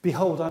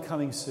Behold, I'm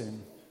coming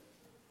soon.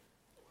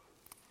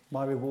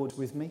 My reward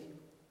with me,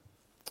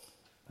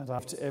 and I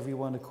give to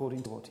everyone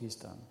according to what he's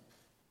done.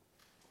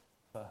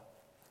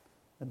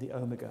 And the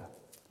Omega,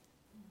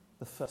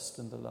 the first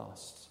and the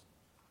last,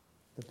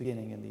 the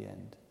beginning and the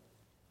end.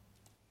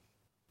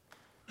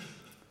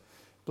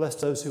 Bless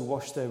those who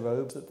wash their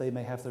robes, that they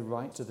may have the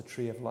right to the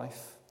tree of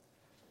life,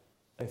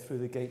 go through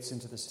the gates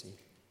into the city.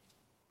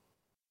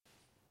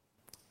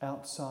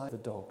 Outside, the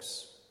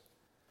dogs,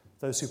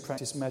 those who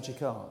practice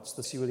magic arts,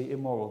 the sexually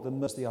immoral,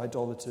 the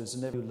idolaters,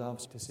 and everyone who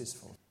loves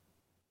deceitful.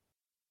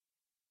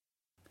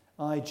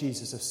 I,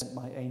 Jesus, have sent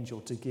my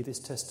angel to give this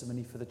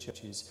testimony for the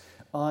churches.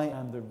 I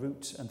am the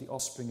root and the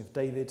offspring of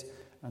David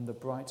and the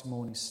bright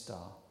morning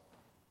star.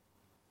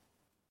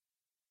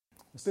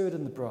 The Spirit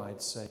and the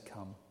bride say,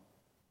 come.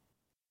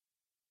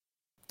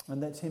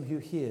 And let him who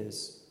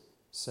hears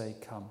say,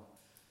 come.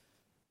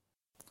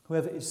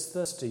 Whoever is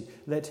thirsty,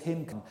 let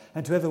him come.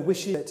 And whoever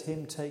wishes, let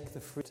him take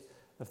the fruit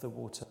of the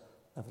water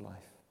of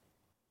life.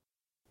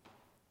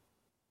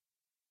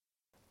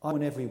 I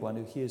want everyone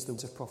who hears the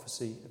words of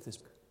prophecy of this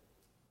book.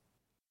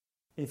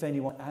 If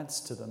anyone adds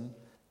to them,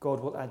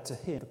 God will add to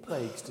him the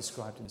plagues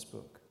described in this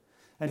book.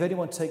 And if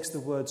anyone takes the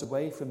words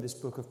away from this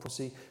book of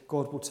prophecy,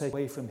 God will take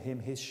away from him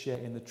his share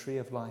in the tree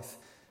of life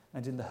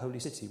and in the holy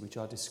city, which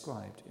are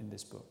described in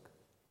this book.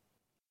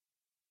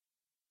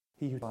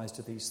 He who replies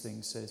to these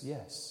things says,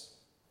 yes,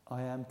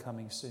 I am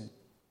coming soon.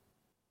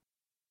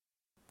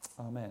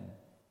 Amen.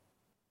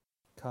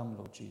 Come,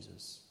 Lord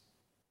Jesus.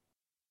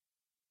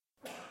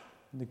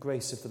 And the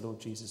grace of the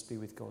Lord Jesus be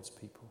with God's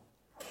people.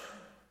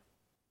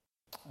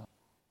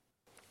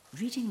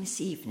 Reading this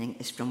evening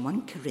is from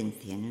 1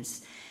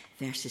 Corinthians,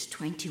 verses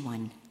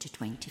 21 to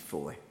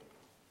 24.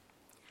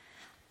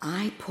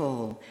 I,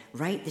 Paul,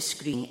 write this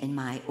greeting in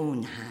my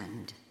own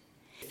hand.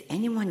 If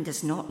anyone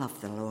does not love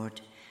the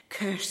Lord,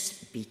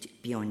 curse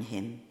be on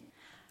him.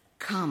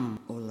 Come,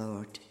 O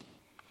Lord.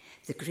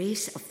 The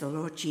grace of the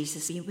Lord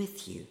Jesus be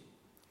with you.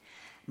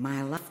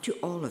 My love to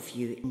all of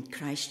you in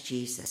Christ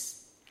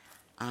Jesus.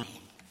 Amen.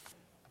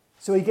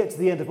 So we get to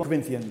the end of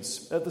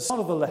Corinthians. At the start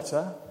of the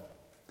letter,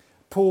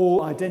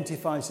 Paul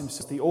identifies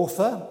himself as the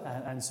author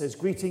and says,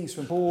 greetings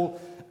from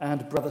Paul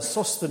and brother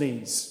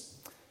Sosthenes.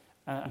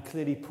 And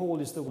clearly Paul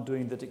is the one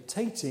doing the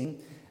dictating,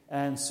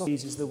 and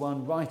Sosthenes is the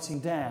one writing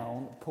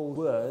down Paul's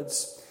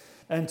words,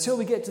 until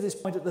we get to this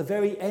point at the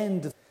very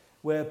end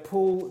where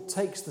Paul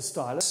takes the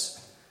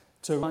stylus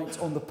to write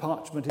on the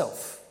parchment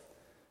itself.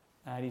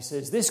 And he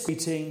says, this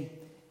greeting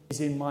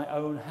is in my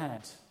own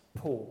hand,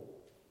 Paul.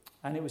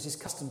 And it was his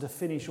custom to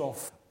finish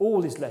off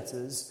all his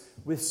letters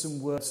with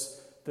some words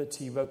that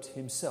he wrote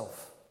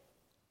himself.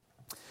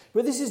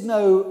 But this is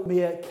no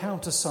mere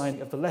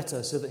countersign of the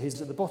letter so that he's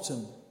at the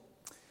bottom.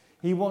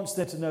 He wants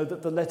them to know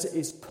that the letter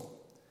is Paul.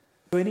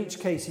 So in each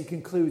case he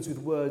concludes with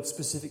words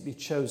specifically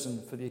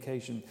chosen for the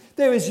occasion.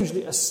 There is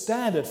usually a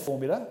standard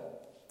formula.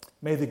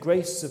 May the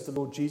grace of the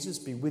Lord Jesus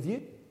be with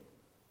you.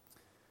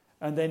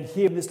 And then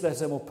here in this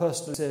letter more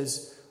personally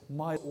says,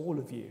 my all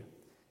of you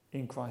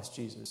in Christ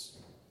Jesus.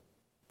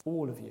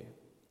 All of you.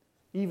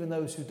 Even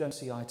those who don't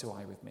see eye to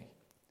eye with me.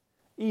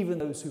 Even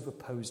those who've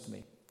opposed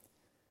me.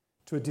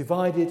 To a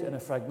divided and a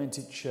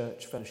fragmented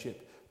church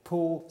fellowship,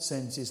 Paul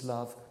sends his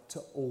love to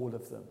all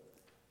of them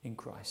in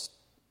Christ.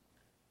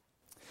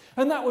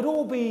 And that would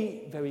all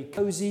be very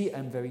cosy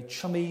and very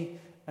chummy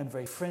and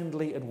very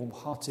friendly and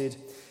warm-hearted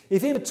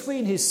if in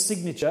between his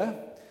signature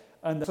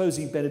and the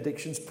closing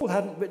benedictions, Paul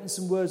hadn't written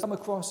some words that come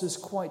across as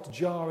quite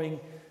jarring,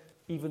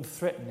 even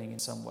threatening in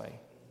some way.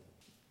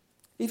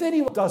 If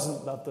anyone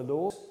doesn't love the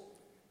Lord,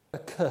 a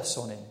curse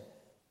on him.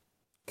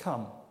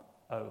 Come,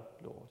 O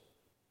Lord.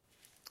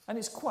 And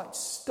it's quite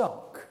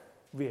stark,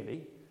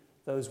 really,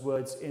 those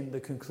words in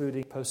the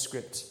concluding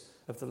postscript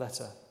of the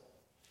letter.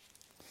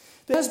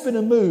 There has been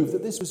a move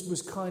that this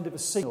was kind of a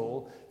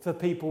signal for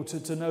people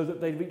to know that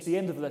they'd reached the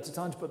end of the letter,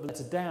 time to put the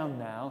letter down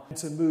now, and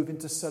to move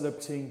into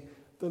celebrating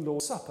the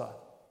Lord's Supper.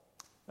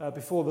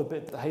 Before the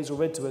bit that Hazel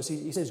read to us,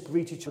 he says,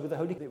 greet each other with a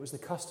holy kiss. It was the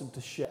custom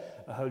to share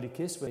a holy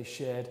kiss where they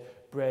shared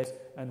bread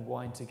and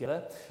wine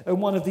together.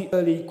 And one of the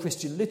early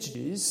Christian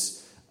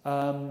liturgies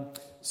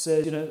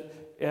says,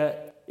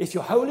 if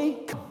you're holy,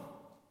 come.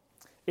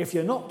 If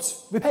you're not,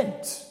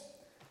 repent.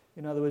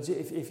 In other words,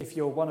 if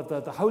you're one of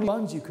the holy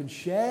ones, you can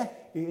share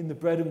in the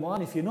bread and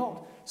wine. If you're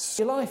not,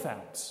 see your life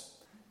out.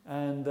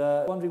 And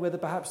wondering whether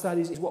perhaps that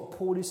is what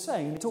Paul is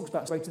saying. And he talks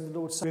about celebrating the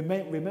Lord's Supper,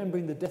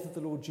 remembering the death of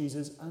the Lord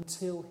Jesus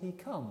until he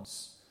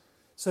comes.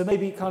 So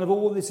maybe kind of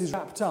all this is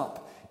wrapped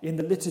up in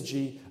the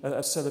liturgy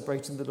of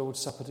celebrating the Lord's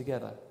Supper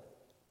together.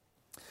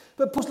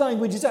 But Paul's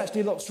language is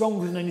actually a lot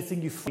stronger than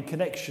anything you find in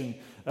connection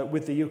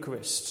with the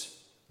Eucharist.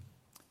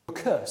 You're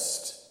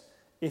cursed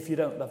if you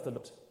don't love the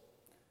Lord.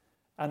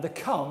 And the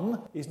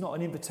come is not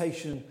an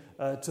invitation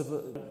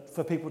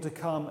for people to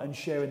come and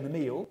share in the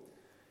meal.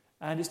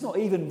 And it's not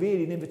even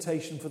really an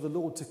invitation for the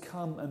Lord to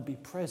come and be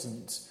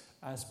present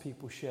as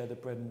people share the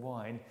bread and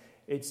wine.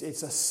 It's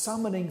a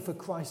summoning for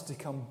Christ to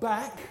come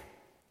back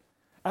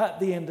at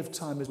the end of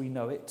time as we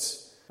know it,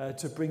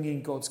 to bring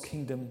in God's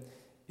kingdom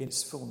in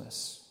its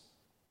fullness.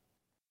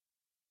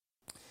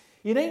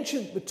 In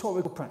ancient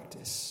rhetorical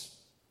practice,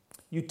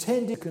 you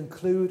tended to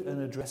conclude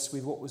an address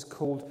with what was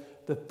called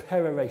the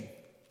peroration.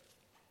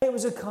 It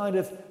was a kind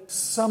of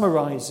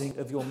summarising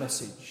of your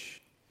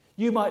message.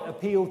 You might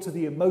appeal to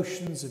the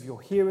emotions of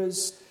your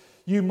hearers.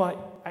 You might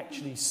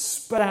actually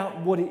spell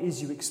out what it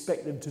is you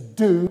expect them to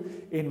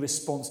do in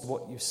response to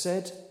what you've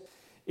said.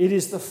 It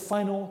is the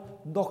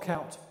final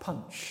knockout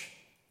punch.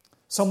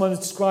 Someone has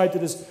described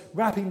it as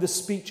wrapping the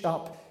speech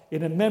up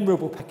in a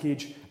memorable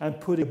package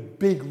and putting a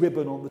big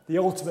ribbon on the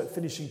ultimate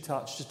finishing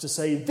touch, just to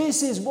say,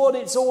 this is what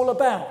it's all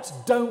about.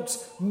 Don't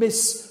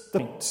miss the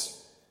point.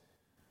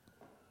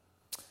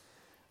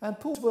 And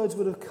Paul's words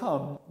would have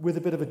come with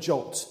a bit of a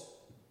jolt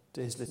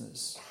to his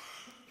listeners.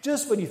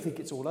 Just when you think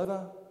it's all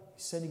over,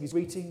 he's sending his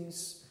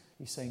greetings,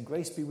 he's saying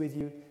grace be with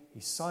you,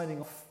 he's signing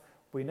off,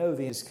 we know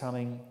the end is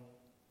coming.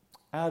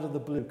 Out of the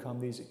blue come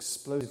these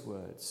explosive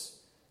words,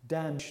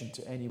 damnation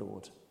to any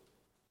Lord.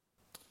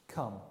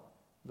 Come,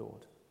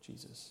 Lord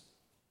Jesus.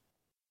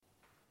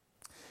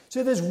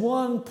 So there's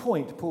one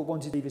point Paul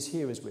wanted to leave his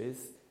hearers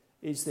with,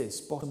 is this,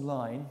 bottom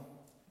line,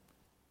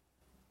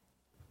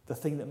 the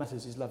thing that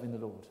matters is loving the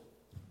Lord.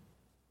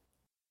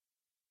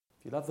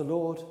 If you love the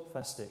Lord,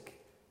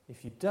 fantastic.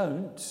 If you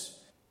don't,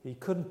 he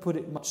couldn't put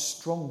it much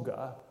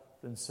stronger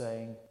than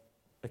saying,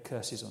 a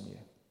curse is on you.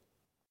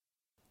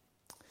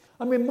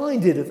 I'm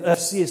reminded of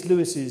C.S.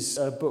 Lewis's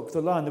book,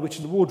 The Lion, the Witch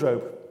and the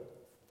Wardrobe,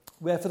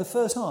 where for the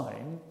first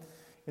time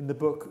in the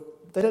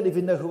book, they don't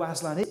even know who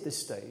Aslan is at this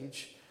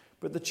stage,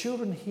 but the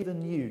children hear the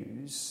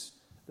news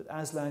that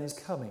Aslan is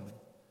coming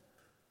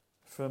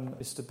from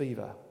Mr.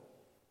 Beaver.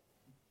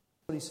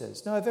 What he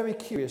says, now a very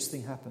curious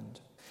thing happened.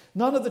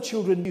 None of the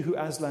children knew who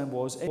Aslan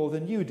was any more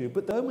than you do,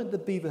 but the moment the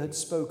beaver had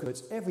spoken,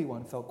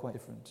 everyone felt quite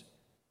different.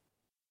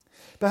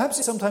 Perhaps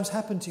it sometimes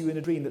happened to you in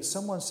a dream that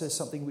someone says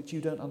something which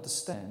you don't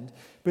understand,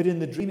 but in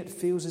the dream it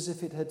feels as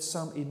if it had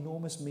some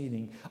enormous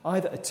meaning,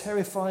 either a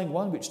terrifying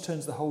one which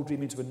turns the whole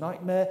dream into a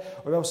nightmare,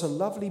 or else a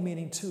lovely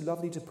meaning too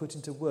lovely to put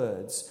into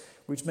words,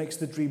 which makes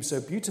the dream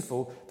so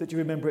beautiful that you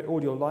remember it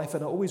all your life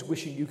and are always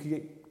wishing you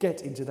could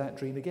get into that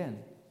dream again.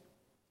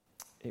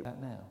 It was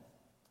that now.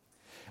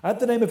 At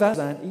the name of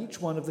Aslan,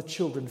 each one of the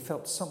children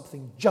felt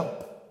something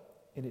jump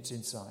in its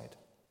inside.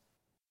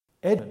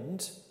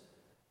 Edmund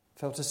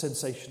felt a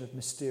sensation of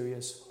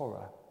mysterious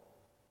horror.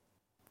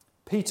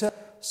 Peter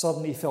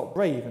suddenly felt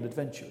brave and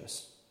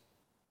adventurous.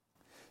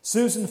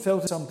 Susan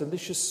felt some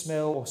delicious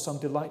smell or some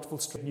delightful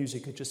string of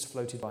music had just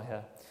floated by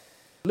her.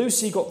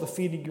 Lucy got the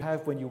feeling you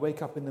have when you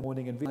wake up in the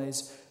morning and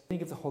realise the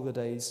beginning of the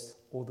holidays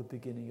or the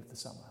beginning of the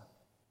summer.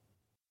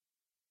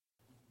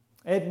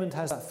 Edmund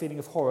has that feeling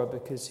of horror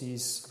because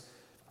he's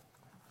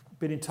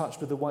been in touch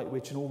with the White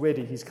Witch and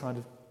already he's kind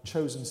of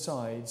chosen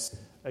sides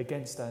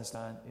against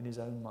Aslan in his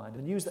own mind.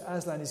 And the news that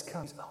Aslan is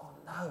coming, oh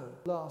no,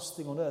 last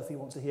thing on earth he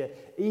wants to hear,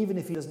 even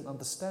if he doesn't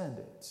understand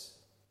it.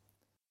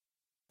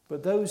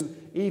 But those who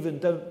even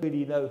don't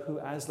really know who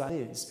Aslan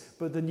is,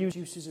 but the news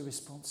produces a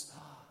response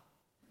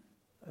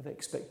of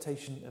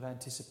expectation, of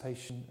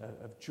anticipation,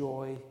 of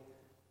joy,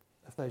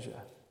 of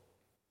pleasure.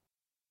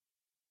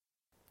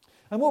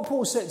 And what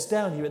Paul sets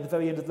down here at the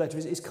very end of the letter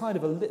is kind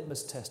of a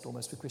litmus test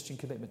almost for Christian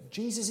commitment.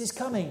 Jesus is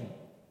coming.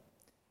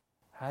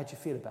 How do you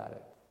feel about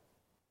it?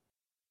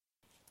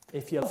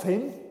 If you love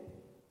him,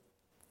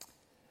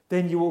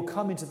 then you will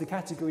come into the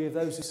category of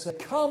those who say,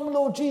 come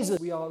Lord Jesus,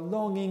 we are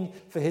longing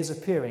for his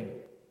appearing.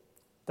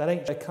 That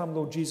ancient come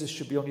Lord Jesus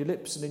should be on your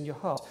lips and in your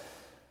heart.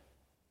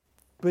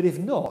 But if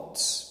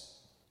not,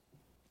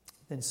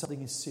 then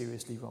something is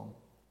seriously wrong.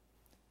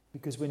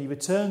 Because when he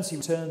returns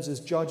as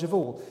judge of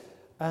all.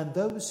 And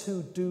those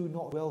who do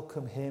not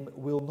welcome him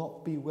will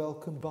not be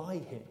welcomed by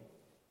him.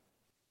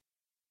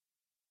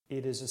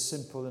 It is as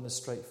simple and as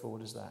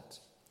straightforward as that.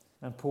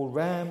 And Paul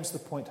rams the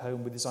point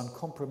home with his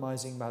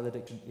uncompromising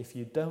malediction. If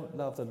you don't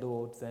love the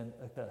Lord, then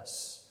a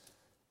curse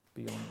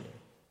be on you.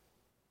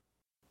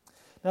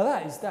 Now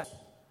that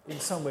in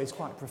some ways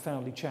quite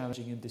profoundly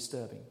challenging and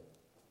disturbing.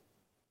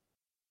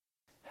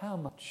 How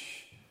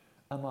much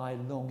am I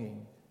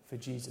longing for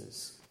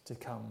Jesus to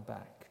come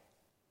back?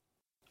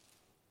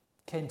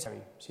 Ken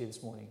Terry was here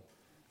this morning.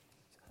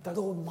 The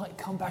Lord might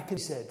come back, he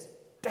said,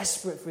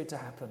 desperate for it to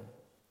happen.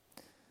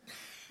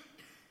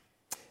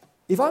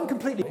 If I'm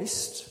completely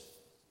honest,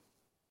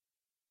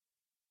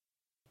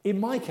 in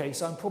my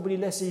case, I'm probably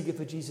less eager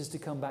for Jesus to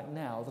come back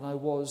now than I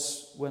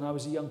was when I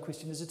was a young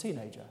Christian as a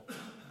teenager,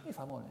 if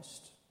I'm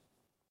honest.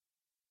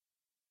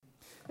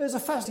 There's a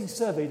fascinating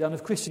survey done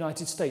of Christian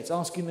United States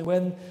asking them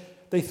when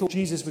they thought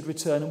Jesus would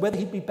return and whether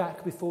he'd be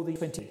back before the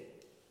 20.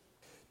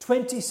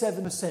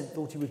 27%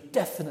 thought he would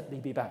definitely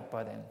be back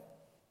by then.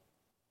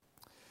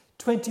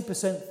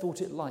 20% thought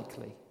it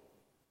likely.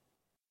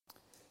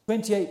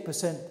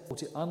 28%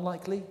 thought it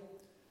unlikely.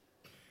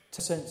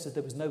 10% said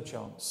there was no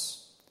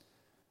chance.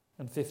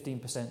 And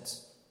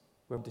 15%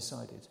 were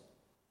undecided.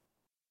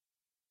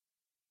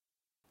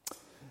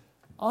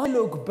 I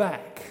look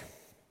back,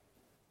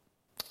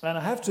 and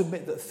I have to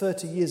admit that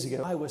 30 years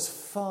ago, I was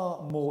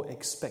far more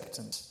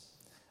expectant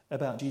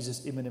about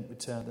Jesus' imminent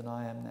return than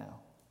I am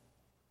now.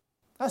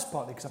 That's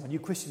partly because I'm a new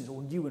Christian. It's all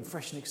new and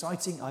fresh and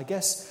exciting, I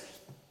guess.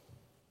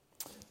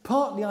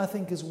 Partly, I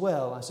think, as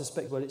well, I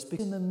suspect, well, it's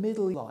because in the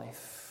middle of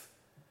life,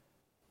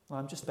 well,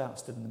 I'm just about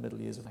still in the middle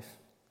years of life,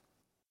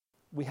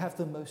 we have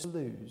the most to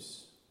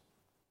lose.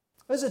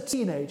 As a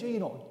teenager, you're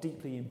not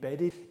deeply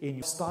embedded in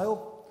your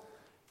style.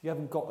 You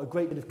haven't got a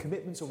great deal of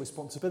commitments or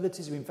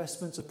responsibilities or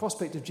investments. The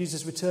prospect of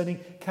Jesus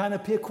returning can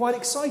appear quite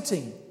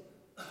exciting.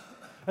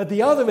 At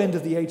the other end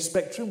of the age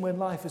spectrum, when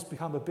life has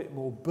become a bit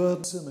more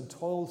burdensome and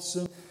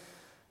toilsome,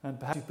 and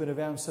perhaps you've been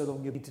around so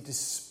long you begin to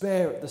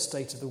despair at the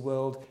state of the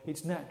world,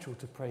 it's natural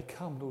to pray,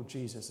 come Lord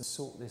Jesus, and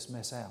sort this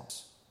mess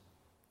out.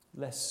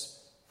 Less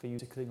for you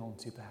to cling on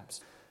to, perhaps.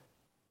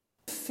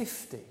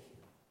 50.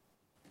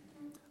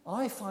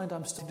 I find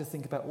I'm starting to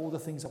think about all the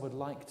things I would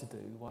like to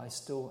do while I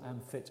still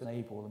am fit and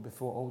able and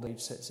before old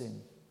age sets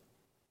in.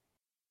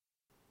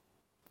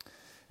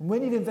 And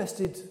when you've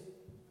invested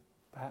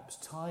perhaps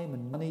time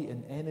and money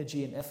and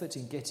energy and effort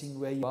in getting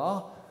where you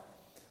are,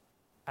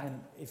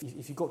 and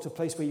if you got to a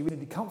place where you're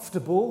really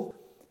comfortable,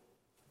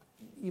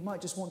 you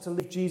might just want to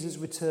leave Jesus'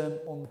 return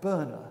on the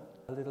burner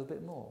a little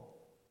bit more.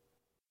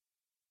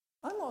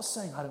 I'm not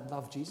saying I don't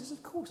love Jesus,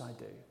 of course I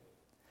do.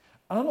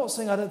 And I'm not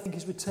saying I don't think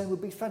his return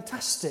would be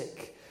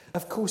fantastic.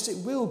 Of course it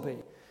will be.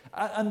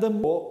 And the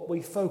more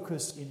we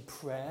focus in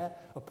prayer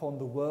upon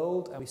the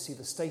world and we see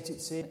the state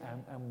it's in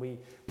and we've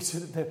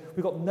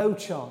got no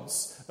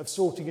chance of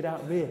sorting it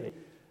out really,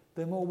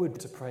 the more we're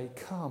to pray,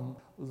 come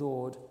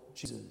Lord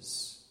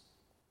Jesus.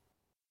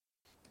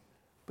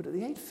 But at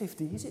the age of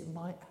 50, is it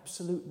my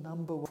absolute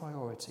number one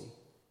priority?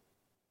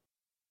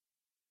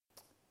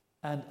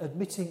 And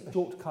admitting a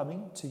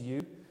shortcoming to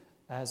you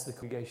as the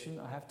congregation,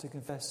 I have to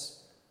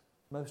confess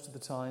most of the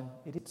time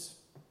it is,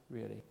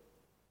 really.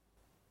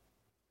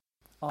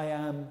 I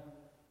am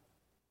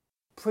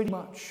pretty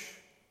much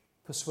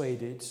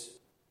persuaded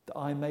that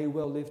I may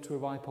well live to a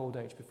ripe old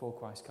age before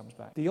Christ comes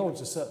back. The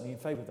odds are certainly in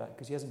favour of that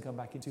because he hasn't come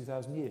back in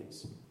 2,000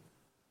 years.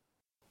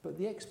 But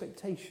the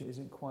expectation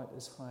isn't quite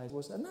as high as it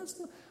was. And that's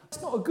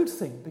not a good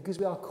thing because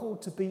we are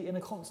called to be in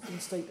a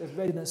constant state of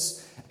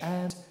readiness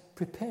and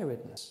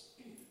preparedness.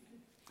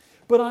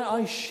 But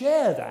I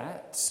share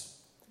that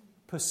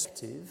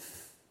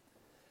perspective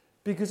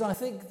because I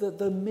think that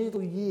the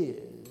middle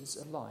years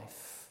of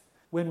life,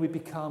 when we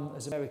become,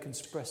 as American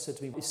Express said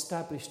to me,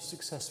 established,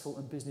 successful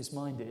and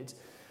business-minded,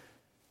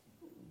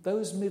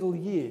 those middle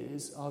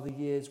years are the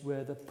years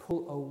where the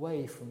pull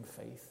away from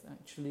faith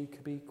actually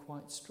could be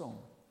quite strong.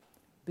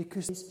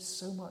 Because there's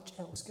so much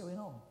else going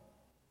on.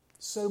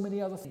 So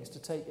many other things to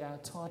take our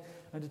time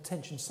and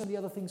attention. So many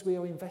other things we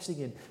are investing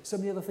in. So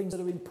many other things that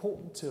are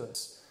important to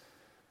us.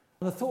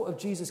 And the thought of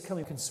Jesus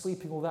coming and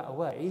sweeping all that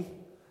away,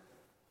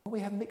 well, we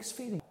have mixed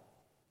feelings.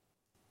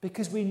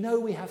 Because we know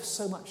we have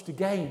so much to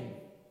gain.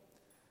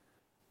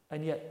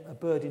 And yet a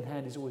bird in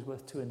hand is always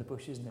worth two in the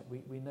bush, isn't it?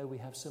 We know we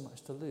have so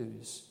much to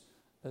lose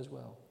as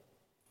well.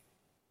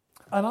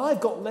 And I've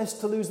got less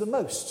to lose than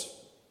most.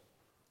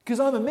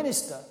 Because I'm a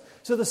minister.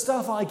 So the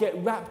stuff I get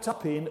wrapped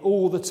up in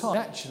all the time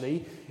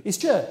actually is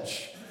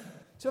church.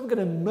 So I'm going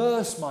to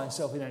immerse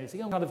myself in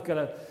anything. I'm kind of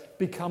going to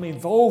become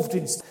involved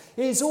in stuff.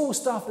 It's all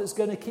stuff that's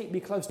going to keep me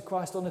close to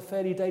Christ on a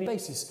fairly daily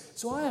basis.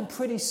 So I am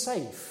pretty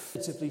safe,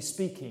 relatively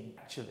speaking,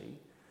 actually,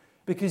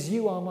 because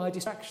you are my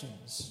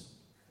distractions.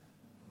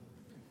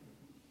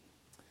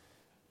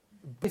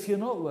 If you're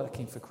not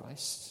working for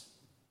Christ,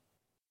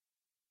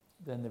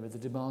 then there are the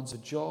demands of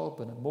a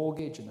job and a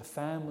mortgage and a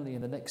family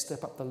and the next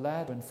step up the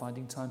ladder and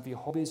finding time for your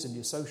hobbies and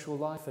your social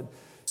life and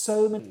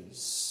so many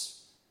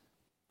things.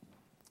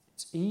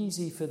 It's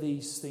easy for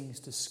these things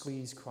to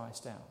squeeze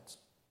Christ out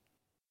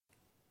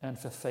and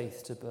for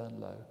faith to burn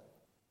low,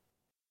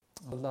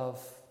 or love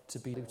to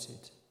be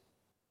diluted.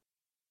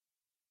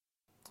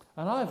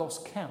 And I've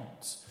lost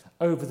count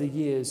over the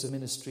years of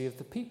ministry of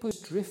the people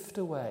who drift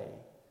away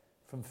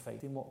from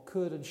faith in what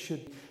could and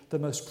should be the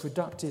most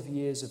productive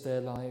years of their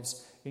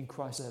lives in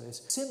Christ's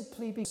service,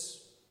 simply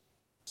because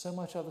so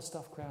much other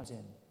stuff crowds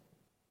in.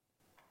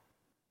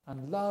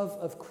 And love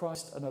of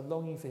Christ and a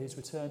longing for his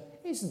return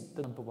isn't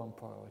the number one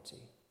priority.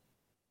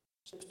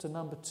 It slips to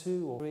number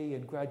 2 or 3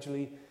 and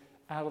gradually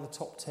out of the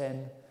top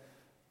 10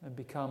 and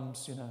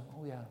becomes,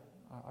 oh yeah,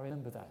 I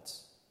remember that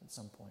at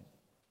some point.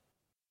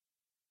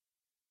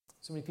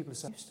 So many people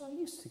say, I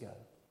used to go.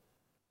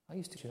 I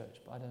used to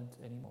church, but I don't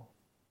anymore.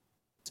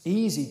 It's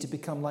easy to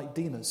become like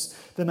Demas,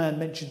 the man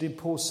mentioned in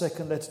Paul's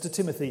second letter to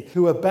Timothy,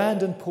 who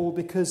abandoned Paul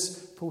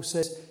because, Paul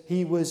says,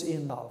 he was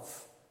in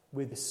love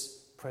with this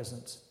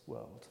present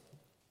world.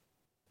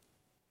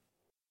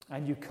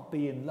 And you can't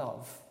be in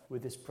love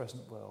with this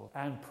present world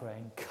and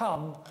praying,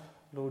 come,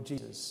 Lord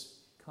Jesus.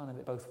 Can't have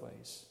it both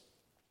ways.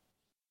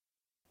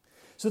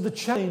 So the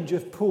challenge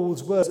of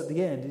Paul's words at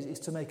the end is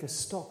to make us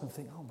stop and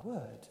think, oh, my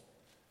word.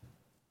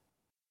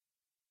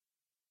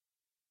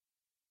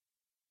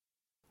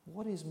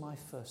 What is my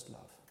first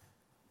love?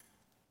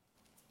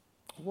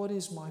 What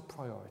is my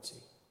priority?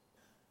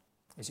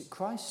 Is it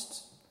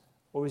Christ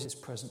or is it this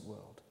present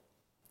world?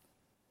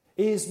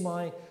 Is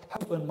my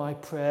hope and my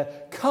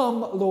prayer, come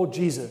Lord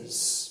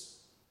Jesus?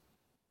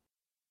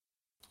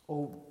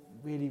 Or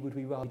really would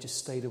we rather just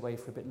stayed away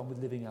for a bit longer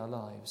with living our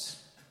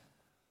lives?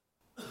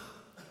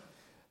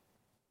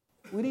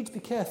 We need to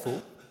be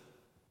careful.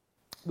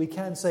 We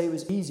can say it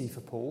was easy for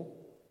Paul.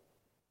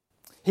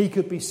 He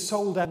could be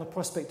sold out on the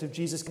prospect of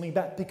Jesus coming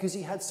back because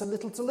he had so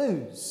little to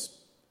lose.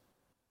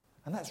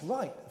 And that's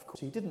right, of course.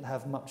 He didn't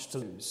have much to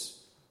lose.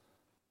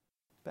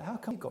 But how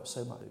come he got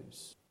so much to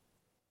lose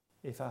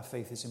if our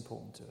faith is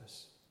important to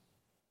us?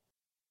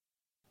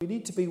 We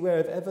need to be aware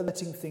of ever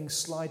letting things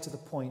slide to the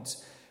point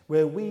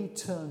where we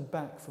turn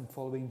back from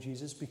following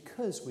Jesus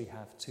because we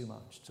have too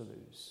much to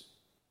lose.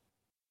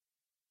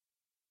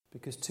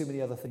 Because too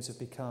many other things have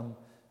become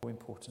more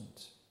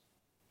important.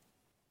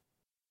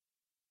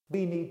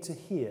 We need to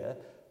hear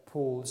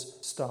Paul's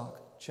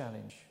stark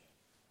challenge.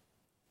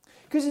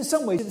 Because in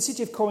some ways, the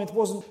city of Corinth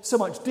wasn't so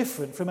much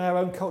different from our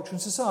own culture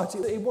and society.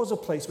 It was a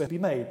place where to be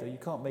made, though you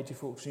can't make your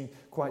fortune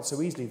quite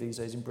so easily these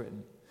days in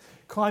Britain.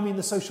 Climbing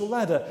the social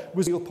ladder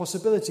was a real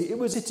possibility. It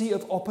was a city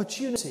of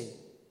opportunity.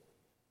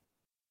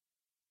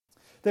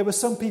 There were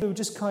some people who were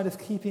just kind of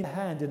keeping a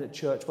hand in at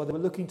church while they were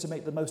looking to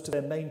make the most of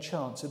their main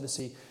chance in the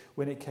city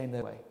when it came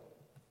their way.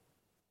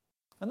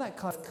 And that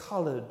kind of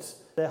coloured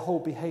their whole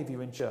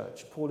behaviour in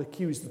church. Paul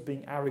accused them of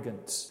being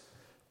arrogant,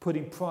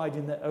 putting pride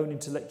in their own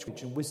intellectual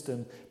and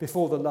wisdom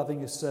before the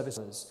loving of service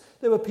others.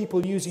 There were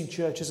people using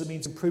church as a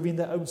means of improving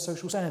their own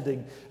social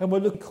standing and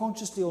were looking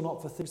consciously or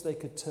not for things they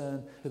could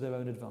turn to their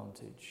own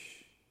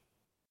advantage.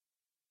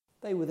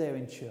 They were there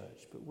in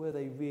church, but were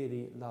they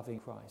really loving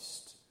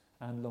Christ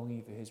and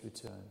longing for his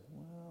return?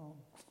 Well,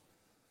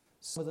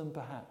 some of them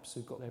perhaps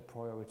have got their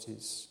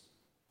priorities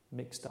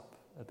mixed up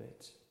a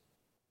bit.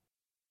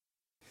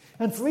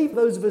 And for even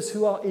those of us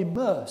who are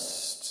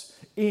immersed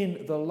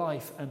in the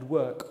life and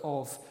work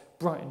of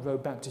Brighton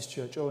Road Baptist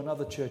Church or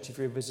another church if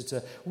you're a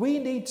visitor, we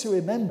need to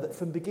remember that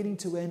from beginning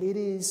to end it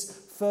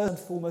is first and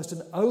foremost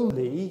and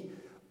only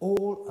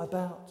all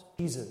about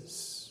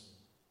Jesus.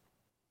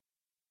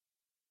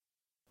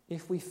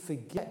 If we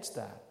forget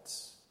that,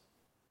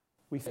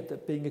 we forget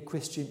that being a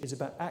Christian is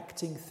about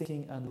acting,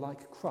 thinking and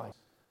like Christ,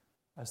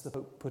 as the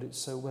Pope put it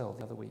so well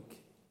the other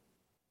week.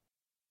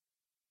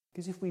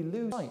 Because if we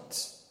lose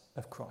sight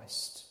of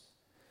Christ,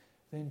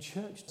 then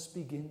church does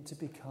begin to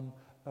become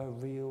a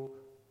real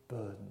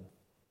burden.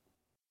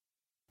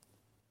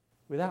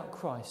 Without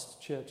Christ,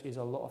 church is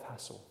a lot of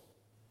hassle.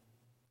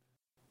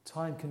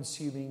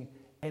 Time-consuming,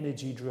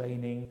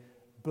 energy-draining,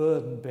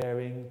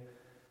 burden-bearing,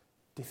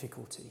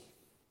 difficulty.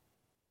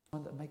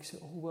 And that makes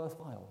it all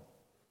worthwhile.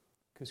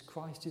 Because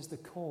Christ is the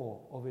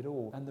core of it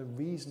all and the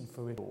reason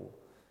for it all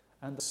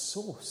and the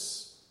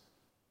source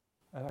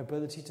of our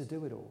ability to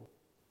do it all.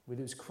 We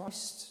lose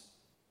Christ,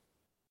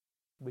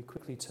 we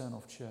quickly turn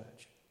off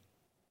church.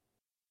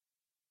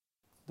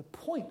 The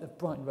point of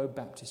Brighton Road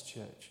Baptist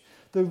Church,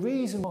 the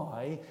reason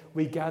why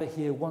we gather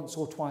here once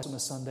or twice on a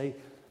Sunday,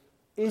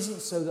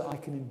 isn't so that I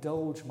can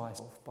indulge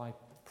myself by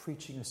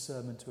preaching a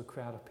sermon to a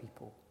crowd of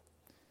people.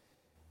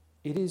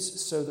 It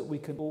is so that we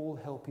can all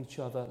help each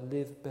other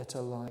live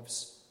better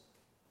lives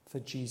for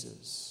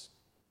Jesus.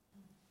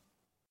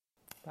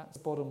 That's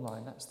the bottom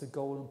line. That's the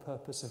goal and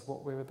purpose of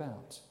what we're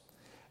about.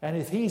 And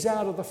if he's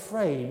out of the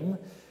frame,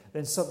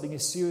 then something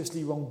is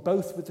seriously wrong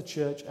both with the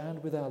church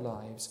and with our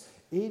lives.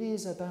 It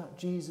is about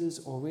Jesus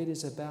or it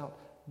is about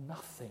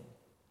nothing.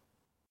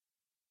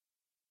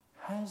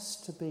 Has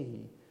to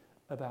be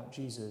about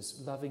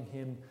Jesus, loving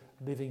him,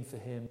 living for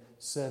him,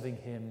 serving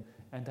him,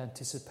 and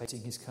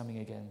anticipating his coming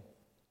again.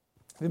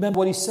 Remember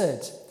what he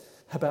said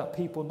about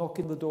people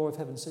knocking the door of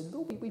heaven saying,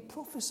 Lord, we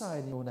prophesy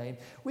in your name.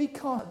 We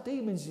cast out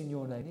demons in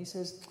your name. He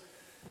says,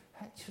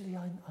 actually,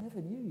 I never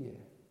knew you.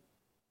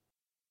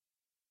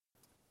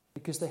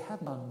 Because they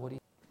hadn't done what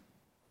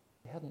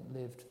they hadn't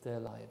lived their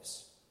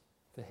lives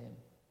for him.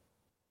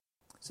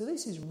 So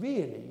this is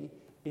really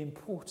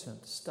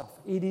important stuff.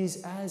 It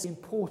is as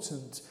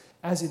important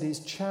as it is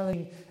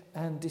challenging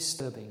and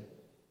disturbing.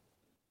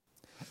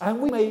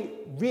 And we may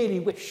really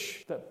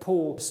wish that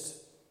Paul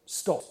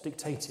stopped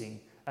dictating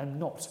and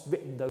not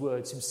written those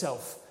words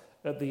himself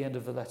at the end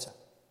of the letter.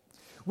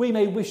 We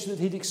may wish that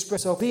he'd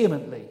express himself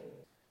vehemently.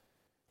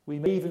 We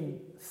may even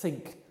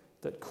think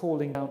that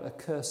calling down a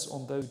curse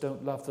on those who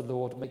don't love the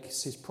Lord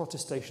makes his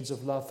protestations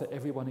of love for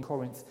everyone in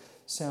Corinth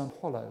sound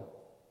hollow.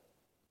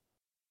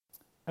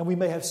 And we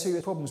may have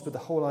serious problems with the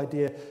whole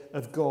idea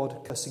of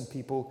God cursing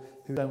people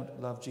who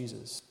don't love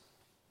Jesus.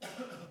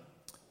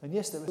 And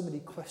yes, there are so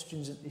many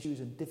questions and issues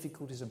and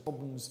difficulties and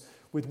problems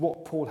with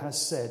what Paul has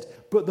said,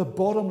 but the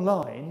bottom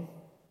line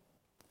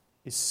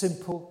is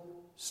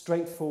simple,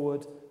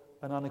 straightforward,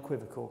 and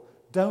unequivocal.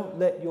 Don't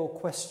let your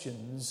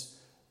questions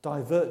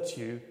divert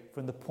you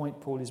from the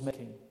point Paul is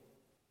making.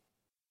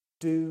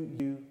 Do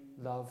you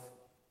love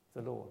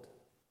the Lord?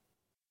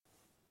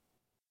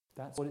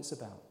 That's what it's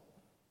about.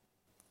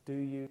 Do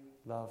you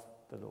love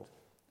the Lord?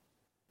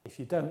 If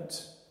you don't,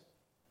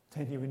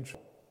 then you're in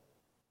trouble.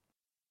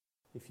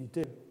 If you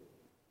do, it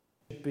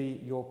should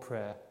be your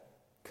prayer,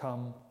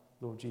 come,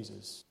 Lord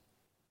Jesus.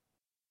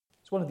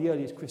 It's one of the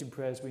earliest Christian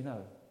prayers we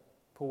know.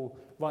 Paul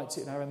writes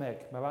it in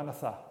Aramaic,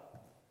 Maranatha,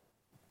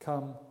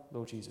 come,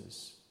 Lord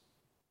Jesus.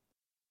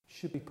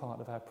 should be part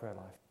of our prayer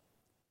life,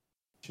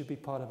 should be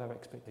part of our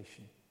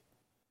expectation,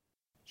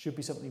 should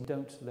be something we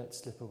don't let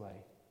slip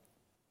away.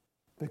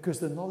 Because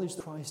the knowledge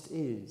that Christ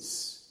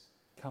is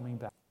coming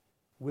back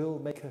will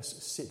make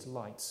us sit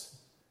light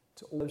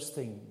to all those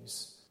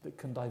things that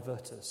can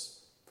divert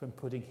us from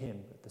putting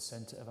him at the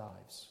centre of our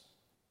lives.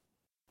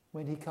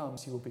 When he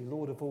comes, he will be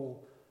Lord of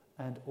all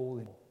and all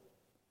in all.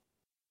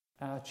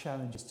 Our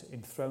challenge is to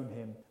enthrone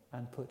him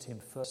and put him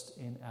first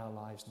in our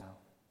lives now.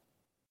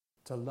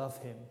 To love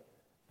him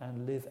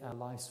and live our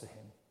lives for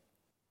him,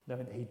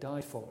 knowing that he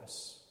died for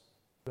us,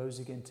 rose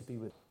again to be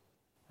with us,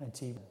 and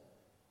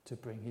to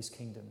bring his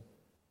kingdom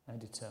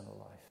and eternal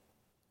life.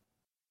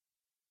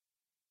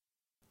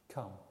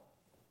 Come,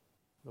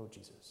 Lord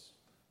Jesus.